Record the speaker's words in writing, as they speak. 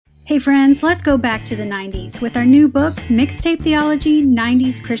Hey friends, let's go back to the 90s with our new book, Mixtape Theology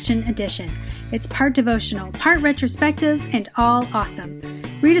 90s Christian Edition. It's part devotional, part retrospective, and all awesome.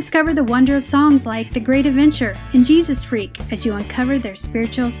 Rediscover the wonder of songs like The Great Adventure and Jesus Freak as you uncover their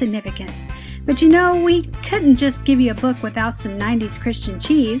spiritual significance. But you know, we couldn't just give you a book without some 90s Christian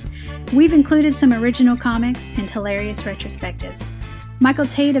cheese. We've included some original comics and hilarious retrospectives. Michael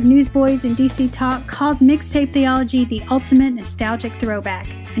Tate of Newsboys and DC Talk calls Mixtape Theology the ultimate nostalgic throwback,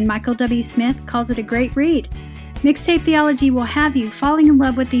 and Michael W. Smith calls it a great read. Mixtape Theology will have you falling in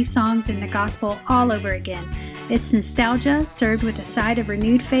love with these songs and the gospel all over again. It's nostalgia served with a side of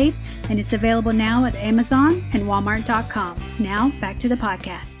renewed faith, and it's available now at Amazon and Walmart.com. Now, back to the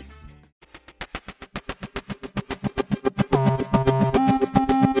podcast.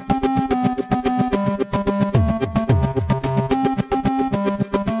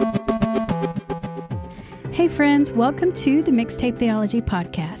 Hey friends, welcome to the Mixtape Theology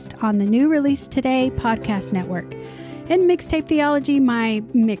Podcast on the New Release Today podcast network. In Mixtape Theology, my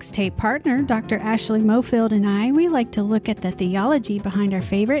mixtape partner, Dr. Ashley Mofield, and I, we like to look at the theology behind our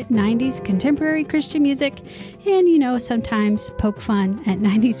favorite 90s contemporary Christian music and, sometimes poke fun at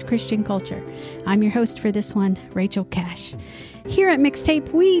 90s Christian culture. I'm your host for this one, Rachel Cash. Here at Mixtape,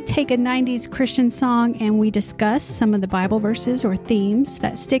 we take a 90s Christian song and we discuss some of the Bible verses or themes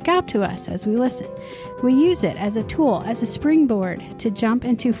that stick out to us as we listen. We use it as a tool, as a springboard to jump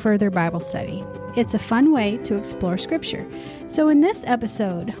into further Bible study. It's a fun way to explore Scripture. So in this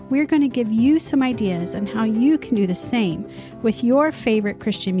episode, we're going to give you some ideas on how you can do the same with your favorite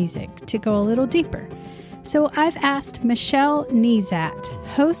Christian music to go a little deeper. So I've asked Michelle Nezat,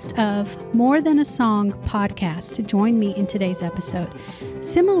 host of More Than a Song podcast, to join me in today's episode.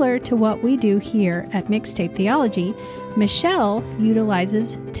 Similar to what we do here at Mixtape Theology, Michelle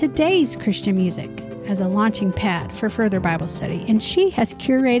utilizes today's Christian music as a launching pad for further Bible study, and she has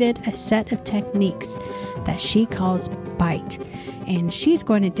curated a set of techniques that she calls BITE, and she's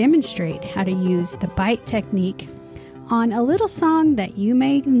going to demonstrate how to use the BITE technique on a little song that you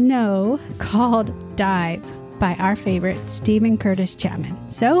may know called Dive by our favorite Stephen Curtis Chapman.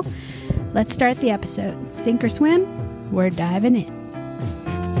 So let's start the episode. Sink or swim, we're diving in.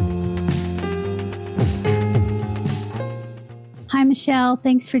 Hi, Michelle.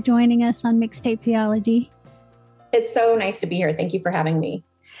 Thanks for joining us on Mixtape Theology. It's so nice to be here. Thank you for having me.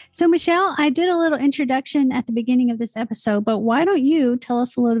 So, Michelle, I did a little introduction at the beginning of this episode, but why don't you tell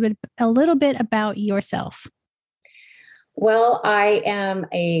us a little bit about yourself? Well, I am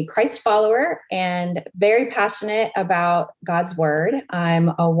a Christ follower and very passionate about God's word.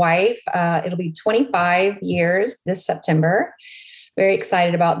 I'm a wife. It'll be 25 years this September. Very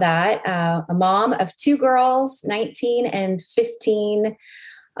excited about that. A mom of two girls, 19 and 15,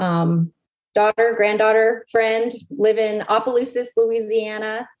 daughter, granddaughter, friend, live in Opelousas,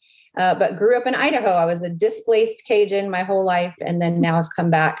 Louisiana, but grew up in Idaho. I was a displaced Cajun my whole life, and then now I've come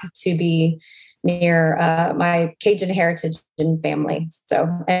back to be near my Cajun heritage and family.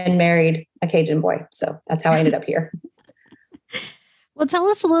 And married a Cajun boy. So that's how I ended up here. Well, tell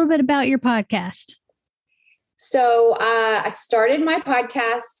us a little bit about your podcast. So I started my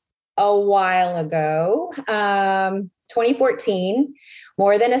podcast a while ago, 2014.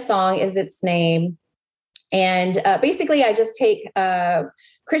 More Than a Song is its name. And basically, I just take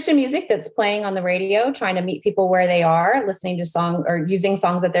Christian music that's playing on the radio, trying to meet people where they are, listening to songs or using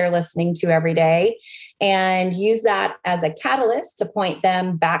songs that they're listening to every day, and use that as a catalyst to point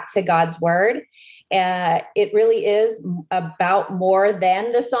them back to God's word. It really is about more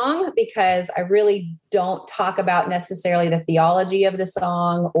than the song, because I really don't talk about necessarily the theology of the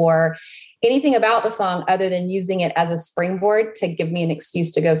song or anything about the song other than using it as a springboard to give me an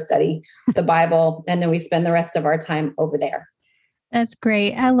excuse to go study the Bible. And then we spend the rest of our time over there. That's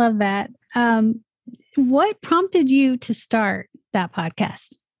great. I love that. What prompted you to start that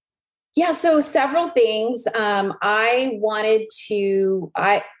podcast? Yeah, so several things. I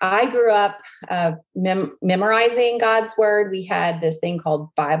grew up memorizing God's word. We had this thing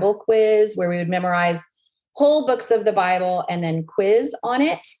called Bible quiz where we would memorize whole books of the Bible and then quiz on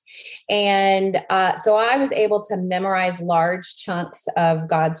it. And so I was able to memorize large chunks of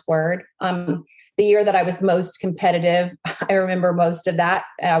God's word. The year that I was most competitive, I remember most of that.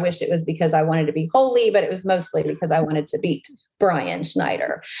 I wish it was because I wanted to be holy, but it was mostly because I wanted to beat Brian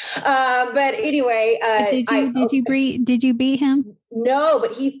Schneider. But anyway, did you beat him? No,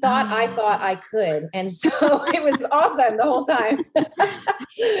 but he thought I thought I could. And so it was awesome the whole time.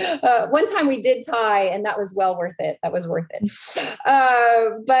 One time we did tie, and that was well worth it. That was worth it.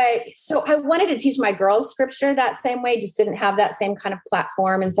 But so I wanted to teach my girls scripture that same way, just didn't have that same kind of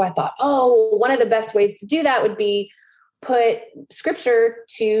platform. And so I thought, one of the best ways to do that would be put scripture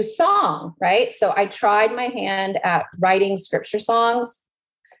to song, right? So I tried my hand at writing scripture songs,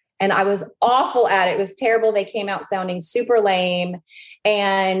 and I was awful at it. It was terrible. They came out sounding super lame.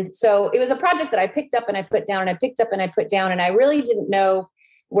 And so it was a project that I picked up and I put down, and I picked up and I put down, and I really didn't know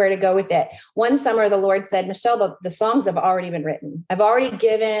where to go with it. One summer, the Lord said, Michelle, the songs have already been written. I've already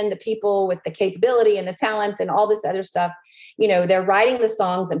given the people with the capability and the talent and all this other stuff. They're writing the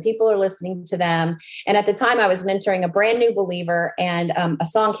songs and people are listening to them. And at the time I was mentoring a brand new believer, and a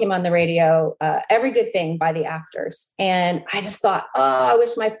song came on the radio, Every Good Thing by the Afters. And I just thought, I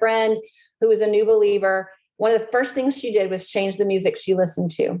wish my friend who was a new believer, one of the first things she did was change the music she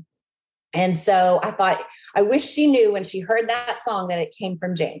listened to. And so I thought, I wish she knew when she heard that song that it came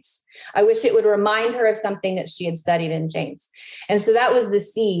from James. I wish it would remind her of something that she had studied in James. And so that was the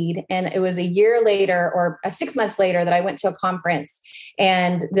seed. And it was a year later, or 6 months later, that I went to a conference,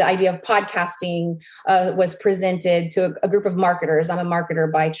 and the idea of podcasting was presented to a group of marketers. I'm a marketer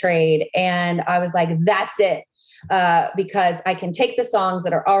by trade. And I was like, that's it. Because I can take the songs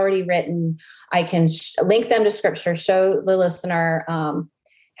that are already written, I can link them to scripture, show the listener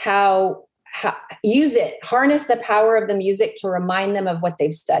how use it, harness the power of the music to remind them of what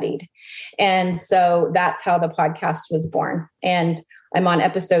they've studied. And so that's how the podcast was born. And I'm on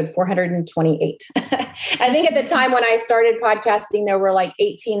episode 428. I think at the time when I started podcasting, there were like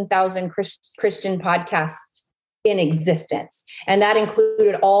 18,000 Christian podcasts in existence. And that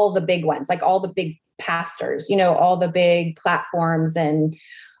included all the big ones, like all the big pastors, all the big platforms and,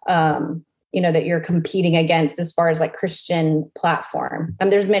 that you're competing against as far as like Christian platform.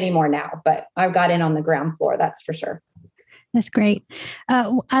 There's many more now, but I've got in on the ground floor. That's for sure. That's great.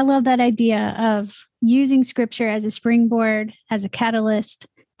 I love that idea of using scripture as a springboard, as a catalyst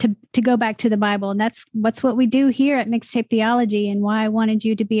to go back to the Bible. And that's what we do here at Mixtape Theology, and why I wanted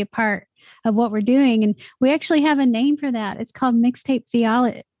you to be a part of what we're doing. And we actually have a name for that. It's called Mixtape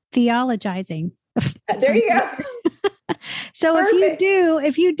Theologizing. There you go. So Perfect.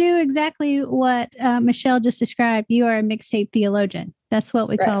 if you do exactly what Michelle just described, you are a mixtape theologian. That's what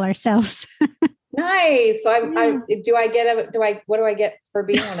we call ourselves. Nice. So what do I get for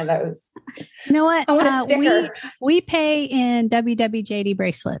being one of those? You know what? I want a sticker. We pay in WWJD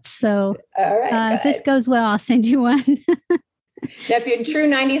bracelets. So all right, if this goes well, I'll send you one. Now, if you're in true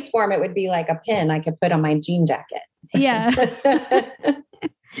 90s form, it would be like a pin I could put on my jean jacket. Yeah.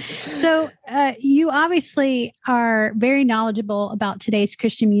 So you obviously are very knowledgeable about today's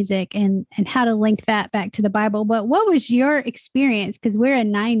Christian music and how to link that back to the Bible. But what was your experience? Because we're a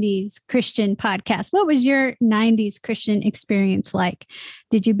 90s Christian podcast. What was your 90s Christian experience like?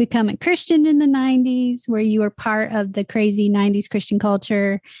 Did you become a Christian in the 90s, where you were part of the crazy 90s Christian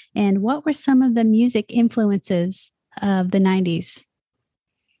culture? And what were some of the music influences of the 90s?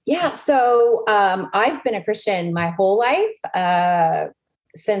 Yeah. So I've been a Christian my whole life.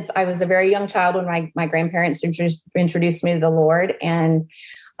 Since I was a very young child, when my grandparents introduced me to the Lord, and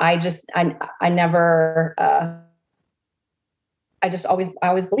I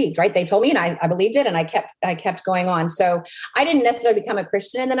always believed, right? They told me and I believed it, and I kept going on. So I didn't necessarily become a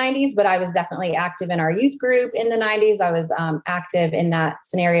Christian in the 90s, but I was definitely active in our youth group in the 90s. I was active in that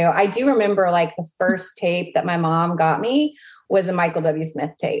scenario. I do remember like the first tape that my mom got me was a Michael W.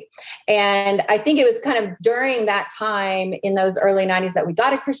 Smith tape. And I think it was kind of during that time in those early 90s that we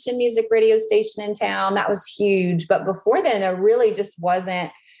got a Christian music radio station in town. That was huge. But before then, there really just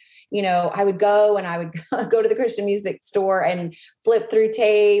wasn't, I would go to the Christian music store and flip through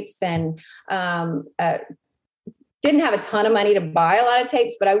tapes, and didn't have a ton of money to buy a lot of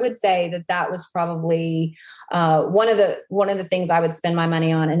tapes, but I would say that was probably one of the things I would spend my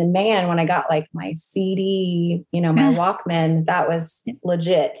money on. And then, man, when I got like my CD, my Walkman, that was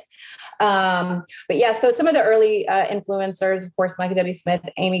legit. But yeah, so some of the early influencers, of course, Michael W. Smith,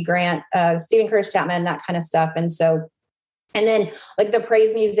 Amy Grant, Stephen Curtis Chapman, that kind of stuff. And then like the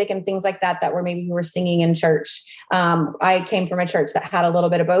praise music and things like that were maybe we were singing in church. I came from a church that had a little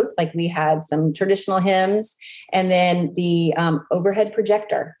bit of both. Like we had some traditional hymns, and then the overhead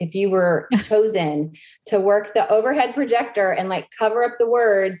projector. If you were chosen to work the overhead projector and like cover up the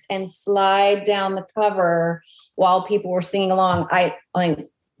words and slide down the cover while people were singing along,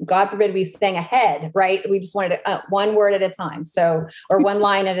 God forbid we sang ahead, right? We just wanted one word at a time. Or one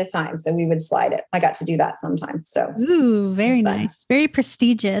line at a time. So we would slide it. I got to do that sometimes. So, ooh, very nice. Very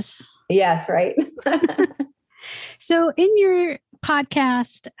prestigious. Yes. Right. So in your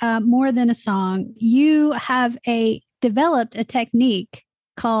podcast, More Than a Song, you have developed a technique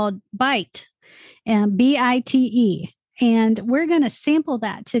called BITE, BITE. And we're going to sample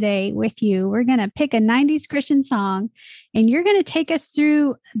that today with you. We're going to pick a 90s Christian song, and you're going to take us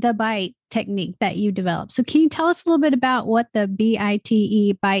through the bite technique that you developed. So can you tell us a little bit about what the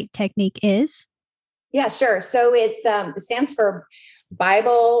BITE bite technique is? Yeah, sure. So it stands for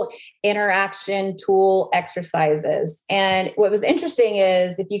Bible Interaction Tool Exercises. And what was interesting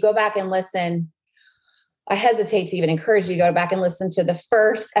is if you go back and listen, I hesitate to even encourage you to go back and listen to the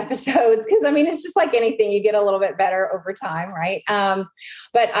first episodes because, I mean, it's just like anything, you get a little bit better over time, right?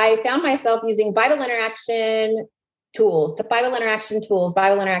 But I found myself using Bible Interaction Tools.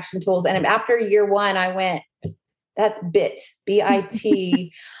 And after year one, I went, that's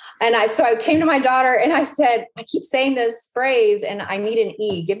BIT. So I came to my daughter and I said, I keep saying this phrase and I need an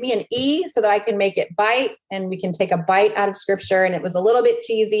E. Give me an E so that I can make it bite and we can take a bite out of scripture. And it was a little bit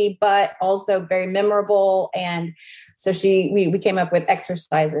cheesy, but also very memorable. And so we came up with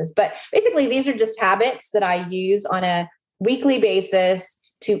exercises. But basically, these are just habits that I use on a weekly basis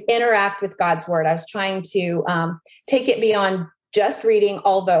to interact with God's word. I was trying to take it beyond just reading,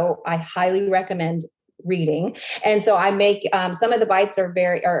 although I highly recommend reading. And so I make some of the bites are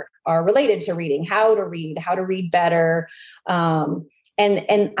related to reading, how to read better.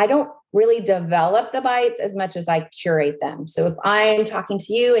 And I don't really develop the bites as much as I curate them. So if I'm talking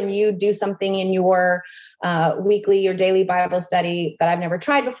to you and you do something in your weekly or daily Bible study that I've never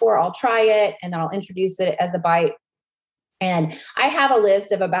tried before, I'll try it and then I'll introduce it as a bite. And I have a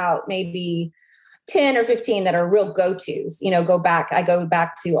list of about maybe 10 or 15 that are real go-tos, I go back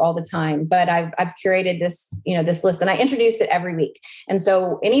to all the time, but I've curated this list and I introduce it every week. And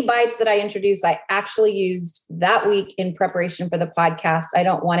so any bites that I introduce, I actually used that week in preparation for the podcast. I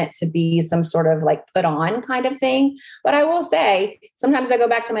don't want it to be some sort of like put on kind of thing, but I will say, sometimes I go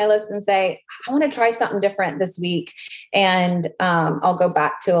back to my list and say, I want to try something different this week. And I'll go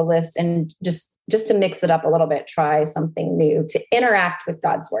back to a list and just to mix it up a little bit, try something new to interact with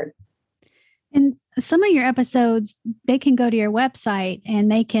God's word. And some of your episodes, they can go to your website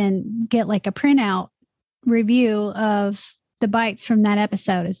and they can get like a printout review of the bites from that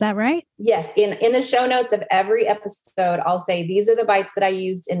episode. Is that right? Yes. In the show notes of every episode, I'll say, these are the bites that I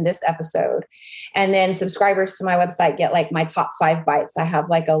used in this episode. And then subscribers to my website get like my top 5 bites. I have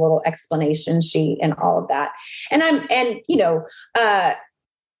like a little explanation sheet and all of that.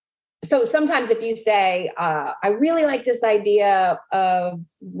 So sometimes if you say, I really like this idea of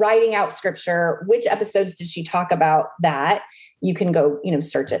writing out scripture, which episodes did she talk about that? You can go,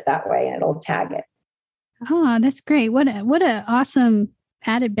 search it that way and it'll tag it. Oh, that's great. What a awesome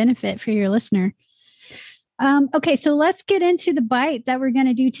added benefit for your listener. Okay, so let's get into the bite that we're going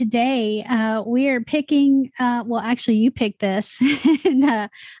to do today. We are picking, actually you picked this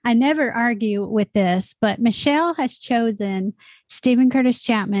and I never argue with this, but Michelle has chosen Steven Curtis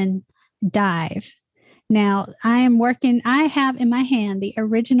Chapman, Dive. Now I have in my hand the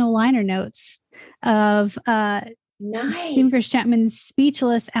original liner notes of Steven Curtis Chapman's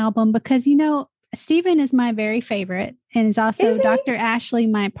Speechless album, because Steven is my very favorite, and is also Dr. Ashley,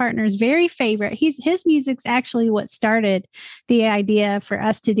 my partner's very favorite. His music's actually what started the idea for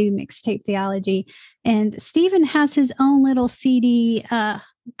us to do Mixtape Theology. And Steven has his own little CD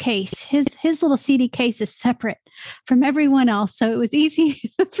case. His little CD case is separate from everyone else, so it was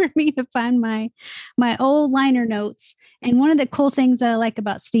easy for me to find my old liner notes. And one of the cool things that I like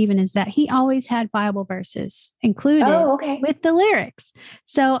about Steven is that he always had Bible verses included with the lyrics.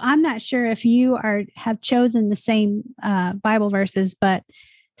 So I'm not sure if you have chosen the same Bible verses, but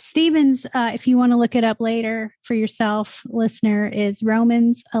Steven's, if you want to look it up later for yourself, listener, is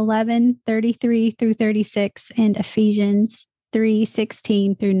Romans 11:33 through 36 and Ephesians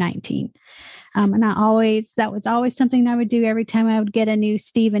 3:16 through 19. And that was always something I would do every time I would get a new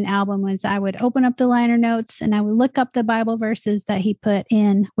Steven album, was I would open up the liner notes and I would look up the Bible verses that he put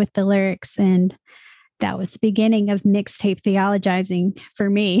in with the lyrics. And that was the beginning of mixtape theologizing for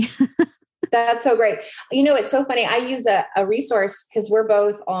me. That's so great. It's so funny. I use a resource because we're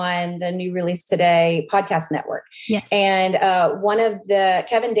both on the New Release Today podcast network. Yes. And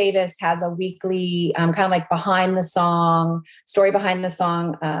Kevin Davis has a weekly kind of like story behind the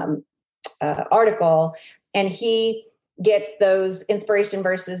song article. And he gets those inspiration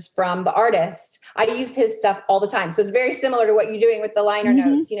verses from the artist. I use his stuff all the time. So it's very similar to what you're doing with the liner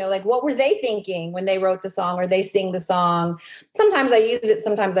notes, like what were they thinking when they wrote the song or they sing the song? Sometimes I use it,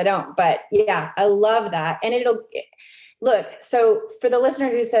 sometimes I don't, but yeah, I love that. And so for the listener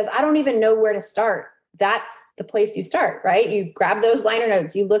who says, I don't even know where to start, that's the place you start, right? You grab those liner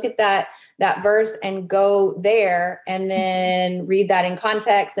notes, you look at that verse and go there and then read that in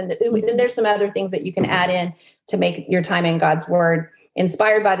context. And then there's some other things that you can add in to make your time in God's word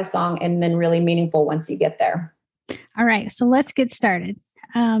inspired by the song and then really meaningful once you get there. All right. So let's get started.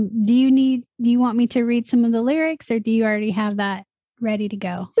 Do you want me to read some of the lyrics, or do you already have that ready to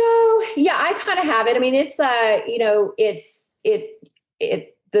go? So yeah, I kind of have it. I mean, it's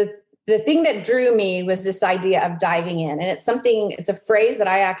the thing that drew me was this idea of diving in. And it's a phrase that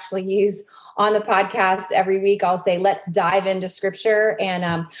I actually use on the podcast every week. I'll say, let's dive into scripture.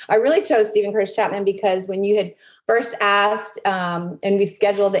 And I really chose Stephen Curtis Chapman because when you had first asked and we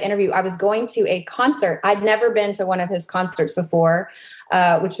scheduled the interview, I was going to a concert. I'd never been to one of his concerts before,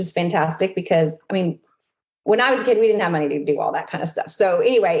 which was fantastic because, I mean, when I was a kid, we didn't have money to do all that kind of stuff. So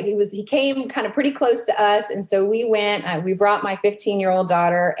anyway, he came kind of pretty close to us. And so we went, we brought my 15-year-old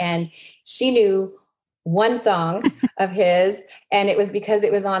daughter, and she knew one song of his. And it was because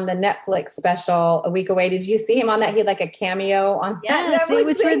it was on the Netflix special, A Week Away. Did you see him on that? He had like a cameo on yes, that Netflix it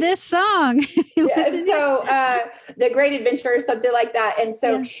was thing. For this song. Yeah, so The Great Adventure or something like that. And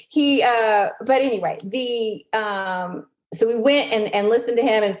so but anyway, so we went and listened to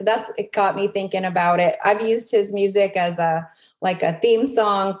him. And so it got me thinking about it. I've used his music as a theme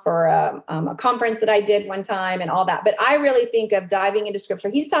song for a conference that I did one time and all that. But I really think of diving into scripture.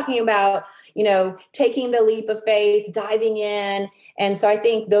 He's talking about, taking the leap of faith, diving in. And so I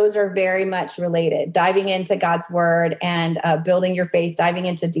think those are very much related. Diving into God's word and building your faith, diving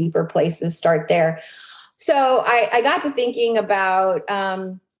into deeper places, start there. So I got to thinking about,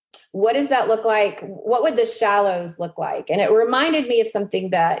 what does that look like? What would the shallows look like? And it reminded me of something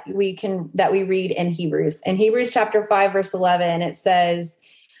that we read in Hebrews. In Hebrews chapter 5, verse 11, it says,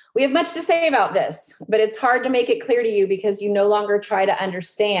 "We have much to say about this, but it's hard to make it clear to you because you no longer try to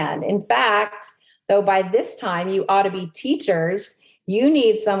understand. In fact, though by this time you ought to be teachers, you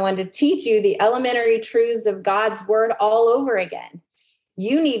need someone to teach you the elementary truths of God's word all over again.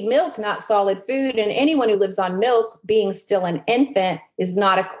 You need milk, not solid food, and anyone who lives on milk, being still an infant, is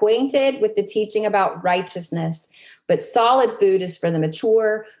not acquainted with the teaching about righteousness. But solid food is for the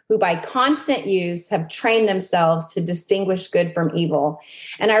mature, who by constant use have trained themselves to distinguish good from evil."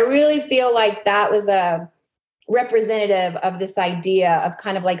 And I really feel like that was a representative of this idea of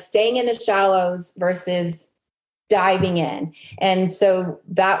kind of like staying in the shallows versus diving in. And so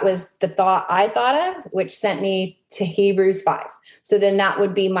that was the thought I thought of, which sent me to Hebrews 5. So then that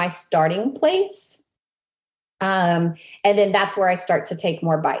would be my starting place. And then that's where I start to take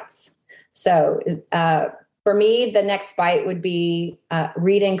more bites. So for me, the next bite would be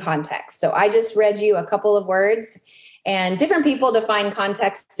read in context. So I just read you a couple of words, and different people define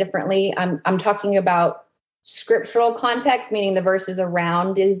context differently. I'm talking about scriptural context, meaning the verses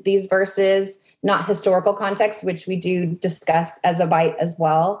around these verses, not historical context, which we do discuss as a bite as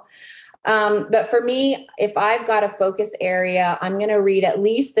well. But for me, if I've got a focus area, I'm going to read at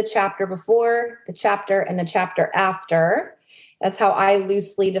least the chapter before, the chapter, and the chapter after. That's how I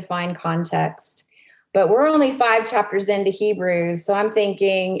loosely define context. But we're only 5 chapters into Hebrews. So I'm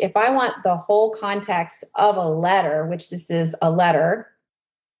thinking if I want the whole context of a letter, which this is a letter,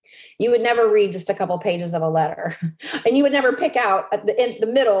 you would never read just a couple pages of a letter. And you would never pick out in the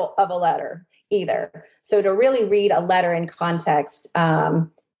middle of a letter either. So to really read a letter in context,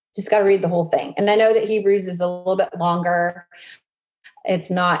 just got to read the whole thing. And I know that Hebrews is a little bit longer.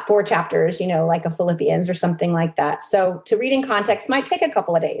 It's not 4 chapters, like a Philippians or something like that. So to read in context might take a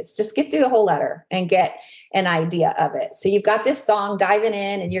couple of days. Just get through the whole letter and get an idea of it. So you've got this song diving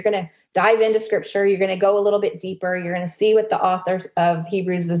in, and you're going to dive into scripture. You're going to go a little bit deeper. You're going to see what the author of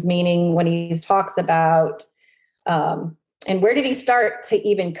Hebrews was meaning when he talks about, and where did he start to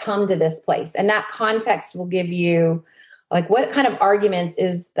even come to this place? And that context will give you like what kind of arguments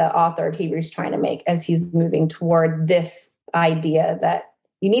is the author of Hebrews trying to make as he's moving toward this idea that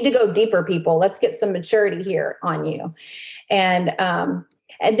you need to go deeper, people. Let's get some maturity here on you. And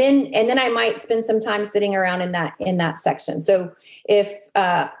then I might spend some time sitting around in that section. So if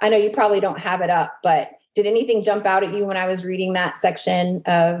I know you probably don't have it up, but did anything jump out at you when I was reading that section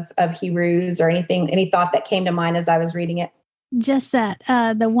of Hebrews, or any thought that came to mind as I was reading it? Just that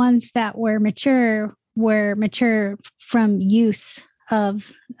the ones that were mature from use of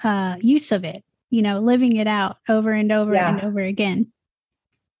it, living it out over and over and over again.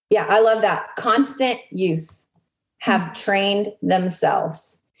 Yeah, I love that. Constant use, have trained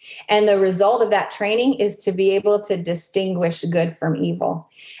themselves. And the result of that training is to be able to distinguish good from evil.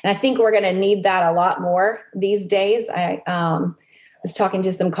 And I think we're going to need that a lot more these days. I was talking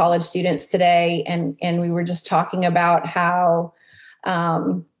to some college students today, and we were just talking about how,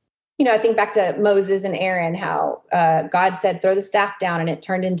 I think back to Moses and Aaron, how God said, throw the staff down, and it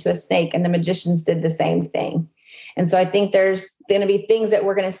turned into a snake, and the magicians did the same thing. And so I think there's going to be things that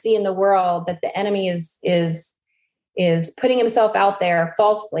we're going to see in the world that the enemy is putting himself out there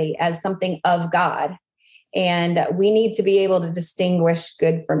falsely as something of God. And we need to be able to distinguish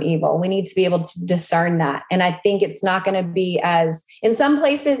good from evil. We need to be able to discern that. And I think it's not going to be as, in some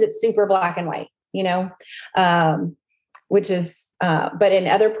places, it's super black and white, which is, but in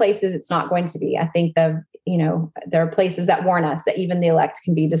other places, it's not going to be. I think there are places that warn us that even the elect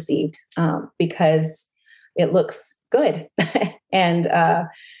can be deceived because it looks good. And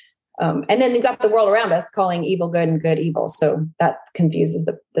then you've got the world around us calling evil good and good evil. So that confuses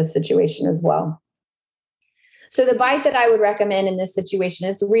the situation as well. So the bite that I would recommend in this situation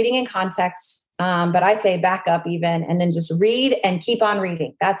is reading in context. But I say back up even, and then just read and keep on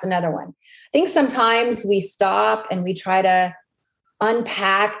reading. That's another one. I think sometimes we stop and we try to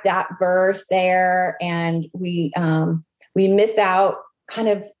unpack that verse there, and we miss out kind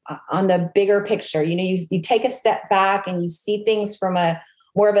of on the bigger picture. You take a step back and you see things from a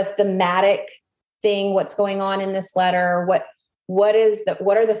more of a thematic thing. What's going on in this letter? What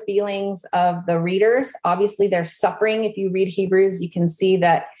are the feelings of the readers? Obviously, they're suffering. If you read Hebrews, you can see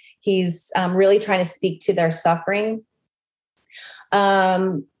that he's really trying to speak to their suffering.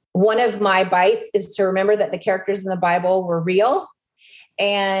 One of my bites is to remember that the characters in the Bible were real.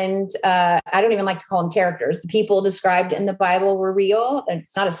 And I don't even like to call them characters. The people described in the Bible were real.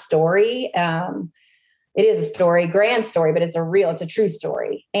 It's not a story. It is a story, grand story, but it's a true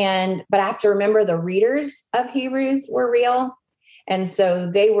story. But I have to remember the readers of Hebrews were real. And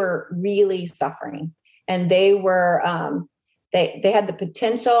so they were really suffering, and they were, they had the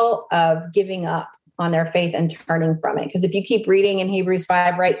potential of giving up on their faith and turning from it. Because if you keep reading in Hebrews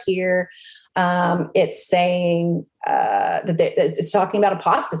 5 right here, it's saying that it's talking about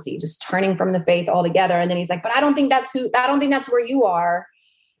apostasy, just turning from the faith altogether. And then he's like, but I don't think that's where you are,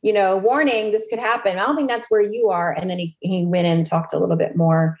 warning, this could happen. I don't think that's where you are. And then he went in and talked a little bit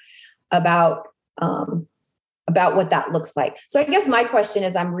more about what that looks like. So I guess my question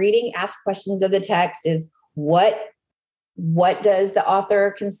is, I'm reading, ask questions of the text is what does the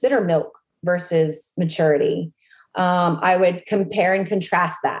author consider milk versus maturity? I would compare and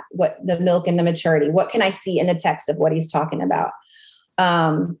contrast that, what the milk and the maturity, what can I see in the text of what he's talking about?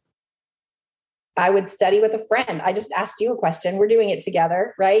 I would study with a friend. I just asked you a question. We're doing it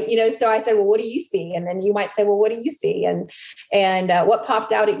together, right? So I said, well, what do you see? And then you might say, well, what do you see? And what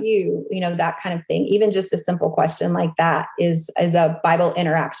popped out at you? That kind of thing. Even just a simple question like that is a Bible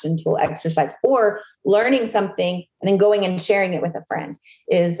interaction tool exercise, or learning something and then going and sharing it with a friend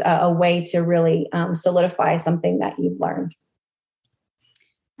is a way to really solidify something that you've learned.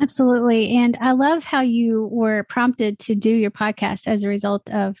 Absolutely. And I love how you were prompted to do your podcast as a result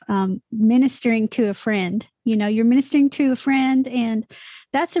of ministering to a friend. You're ministering to a friend, and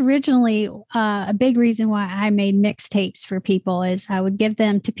that's originally a big reason why I made mixtapes for people. Is I would give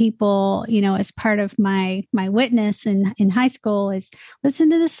them to people, as part of my witness in high school, is listen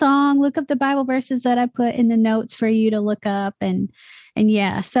to the song, look up the Bible verses that I put in the notes for you to look up. And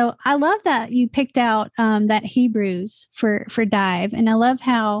yeah, so I love that you picked out that Hebrews for dive. And I love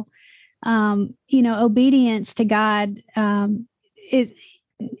how, obedience to God,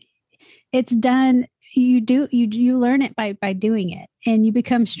 it's done. You learn it by doing it, and you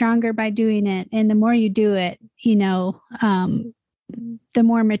become stronger by doing it. And the more you do it, the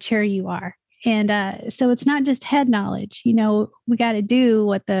more mature you are. And so it's not just head knowledge. We got to do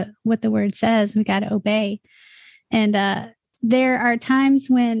what the word says. We got to obey. And there are times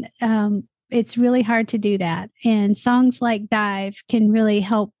when it's really hard to do that. And songs like Dive can really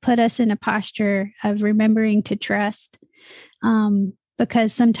help put us in a posture of remembering to trust,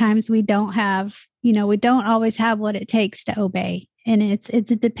 because sometimes we don't always have what it takes to obey. And it's a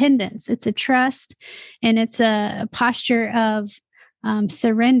dependence, it's a trust, and it's a posture of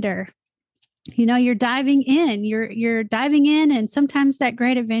surrender. You're diving in, you're diving in, and sometimes that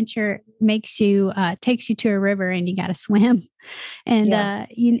great adventure takes you to a river and you got to swim, and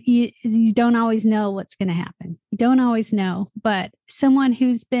you don't always know what's going to happen. You don't always know, but someone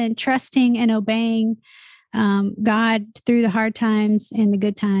who's been trusting and obeying God through the hard times and the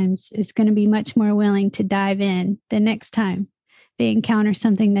good times is going to be much more willing to dive in the next time they encounter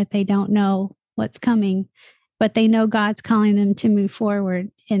something that they don't know what's coming, but they know God's calling them to move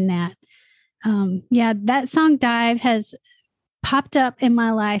forward in that. That song Dive has popped up in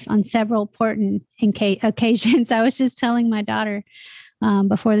my life on several important occasions. I was just telling my daughter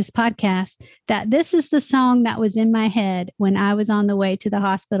before this podcast that this is the song that was in my head when I was on the way to the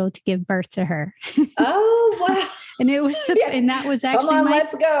hospital to give birth to her. Oh, wow. And it was, and that was actually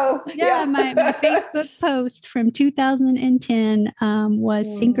let's go. My Facebook post from 2010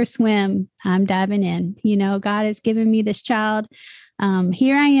 was Sink or Swim. I'm diving in. God has given me this child.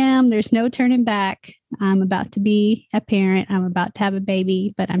 here I am. There's no turning back. I'm about to be a parent. I'm about to have a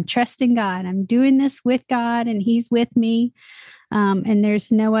baby, but I'm trusting God. I'm doing this with God, and He's with me. And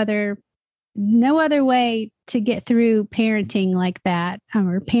there's no other way to get through parenting like that,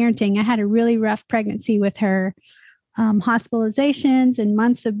 or parenting. I had a really rough pregnancy with her, hospitalizations and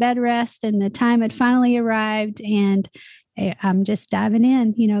months of bed rest, and the time had finally arrived, and I'm just diving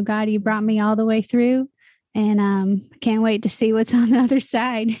in. God, you brought me all the way through, and I can't wait to see what's on the other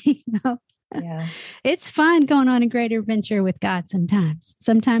side. Yeah. It's fun going on a great adventure with God sometimes.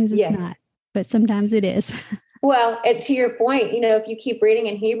 Sometimes it's not, but sometimes it is. Well, to your point, if you keep reading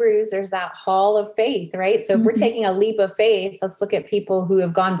in Hebrews, there's that hall of faith, right? So if we're taking a leap of faith, let's look at people who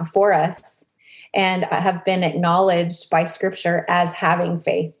have gone before us and have been acknowledged by Scripture as having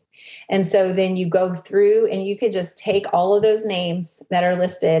faith. And so then you go through and you could just take all of those names that are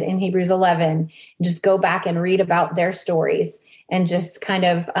listed in Hebrews 11 and just go back and read about their stories and just kind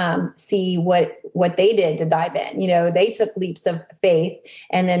of see what they did to dive in. They took leaps of faith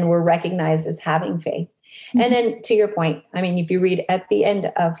and then were recognized as having faith. Mm-hmm. And then to your point, if you read at the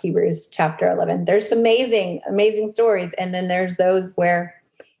end of Hebrews chapter 11, there's some amazing, amazing stories. And then there's those where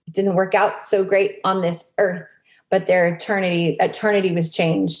it didn't work out so great on this earth, but their eternity was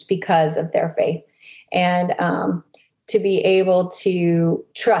changed because of their faith. And to be able to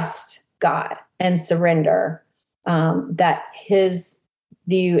trust God and surrender, that His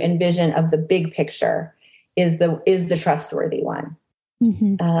view and vision of the big picture is the trustworthy one.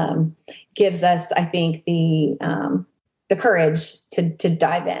 Mm-hmm. Gives us, I think, the courage to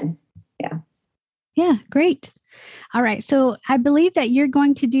dive in. Yeah, great. All right. So I believe that you're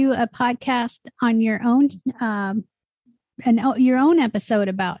going to do a podcast on your own, your own episode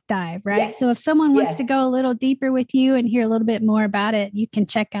about Dive, right? Yes. So if someone wants to go a little deeper with you and hear a little bit more about it, you can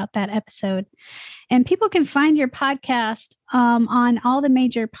check out that episode. And people can find your podcast on all the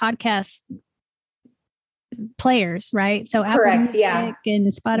major podcast players, right? So correct, Apple Music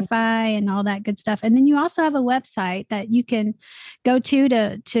and Spotify and all that good stuff. And then you also have a website that you can go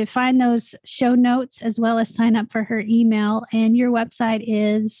to find those show notes, as well as sign up for her email. And your website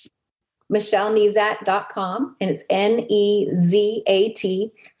is MichelleNezat.com, and it's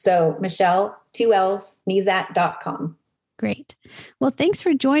Nezat. So Michelle, 2 L's, Nezat.com. Great. Well, thanks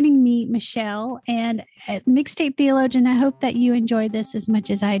for joining me, Michelle. And Mixtape Theologian, I hope that you enjoyed this as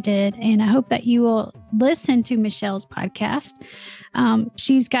much as I did. And I hope that you will listen to Michelle's podcast.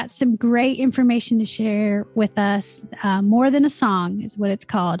 She's got some great information to share with us. More Than a Song is what it's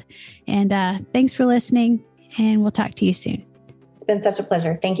called. And thanks for listening, and we'll talk to you soon. It's been such a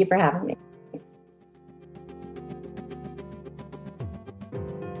pleasure. Thank you for having me.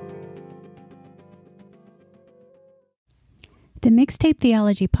 The Mixtape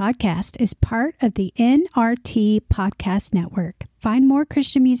Theology Podcast is part of the NRT Podcast Network. Find more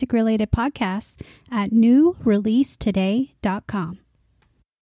Christian music-related podcasts at newreleasetoday.com.